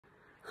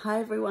Hi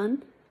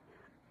everyone,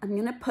 I'm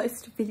going to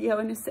post a video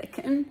in a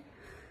second.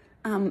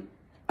 I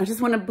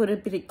just want to put a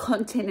bit of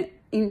content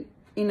in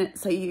it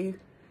so you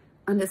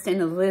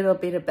understand a little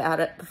bit about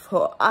it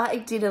before. I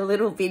did a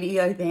little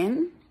video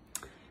then.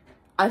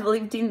 I've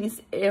lived in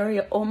this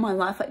area all my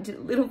life. I did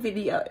a little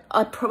video.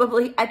 I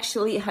probably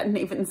actually hadn't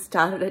even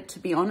started it, to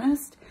be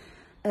honest.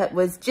 It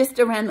was just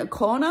around the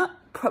corner,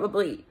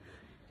 probably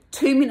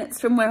 2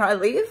 minutes from where I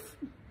live.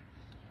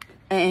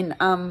 And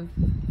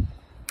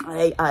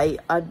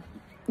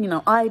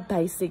I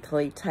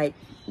basically take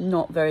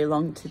not very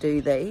long to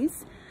do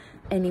these.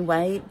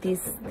 Anyway,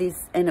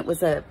 and it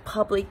was a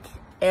public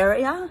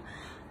area,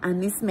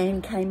 and this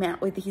man came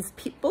out with his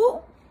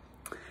pitbull,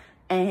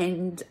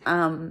 and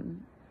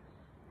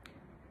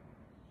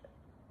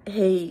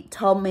he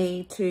told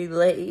me to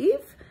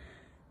leave,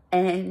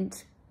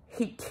 and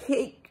he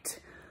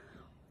kicked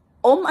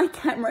all my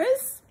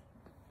cameras,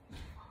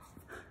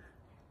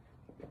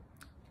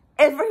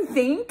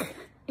 everything,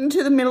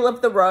 into the middle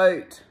of the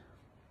road.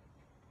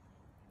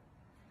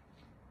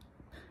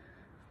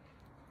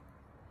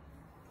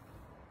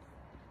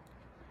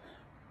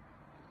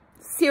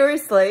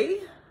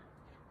 Seriously?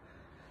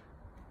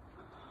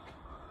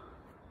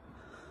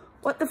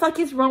 What the fuck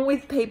is wrong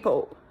with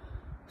people?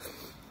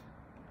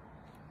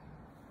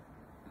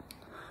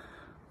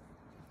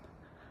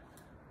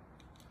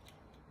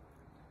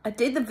 I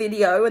did the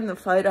video and the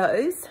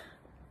photos.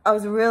 I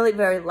was really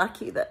very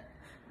lucky that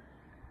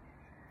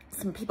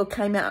some people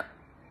came out.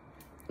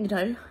 You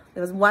know,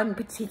 there was one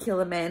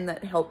particular man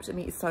that helped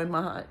me so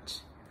much.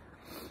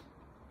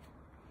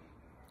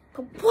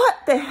 But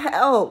what the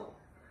hell?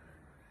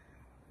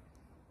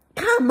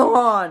 Come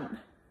on.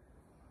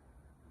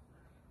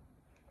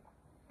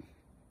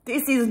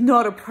 This is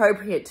not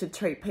appropriate to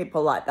treat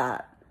people like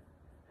that.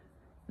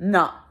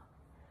 No.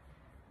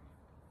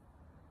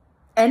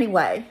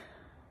 Anyway,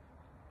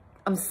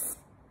 I'm so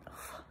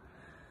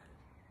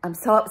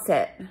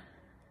upset,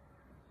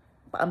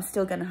 but I'm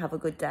still going to have a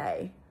good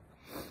day.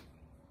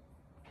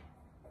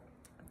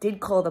 I did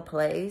call the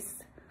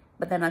police,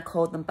 but then I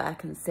called them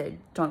back and said,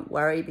 don't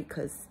worry,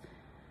 because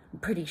I'm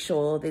pretty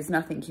sure there's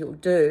nothing he'll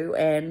do.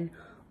 And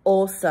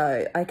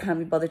also, I can't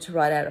be bothered to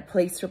write out a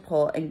police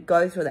report and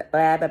go through that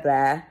blah, blah,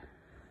 blah,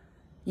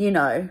 you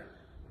know.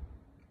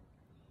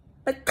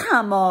 But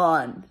come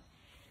on.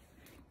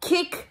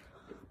 Kick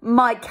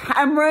my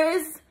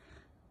cameras,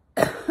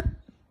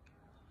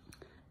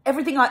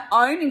 everything I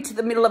own, into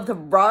the middle of the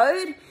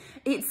road.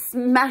 It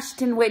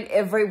smashed and went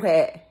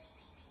everywhere.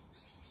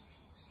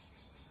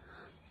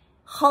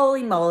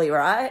 Holy moly,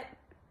 right?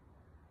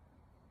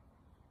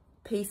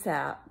 Peace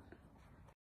out.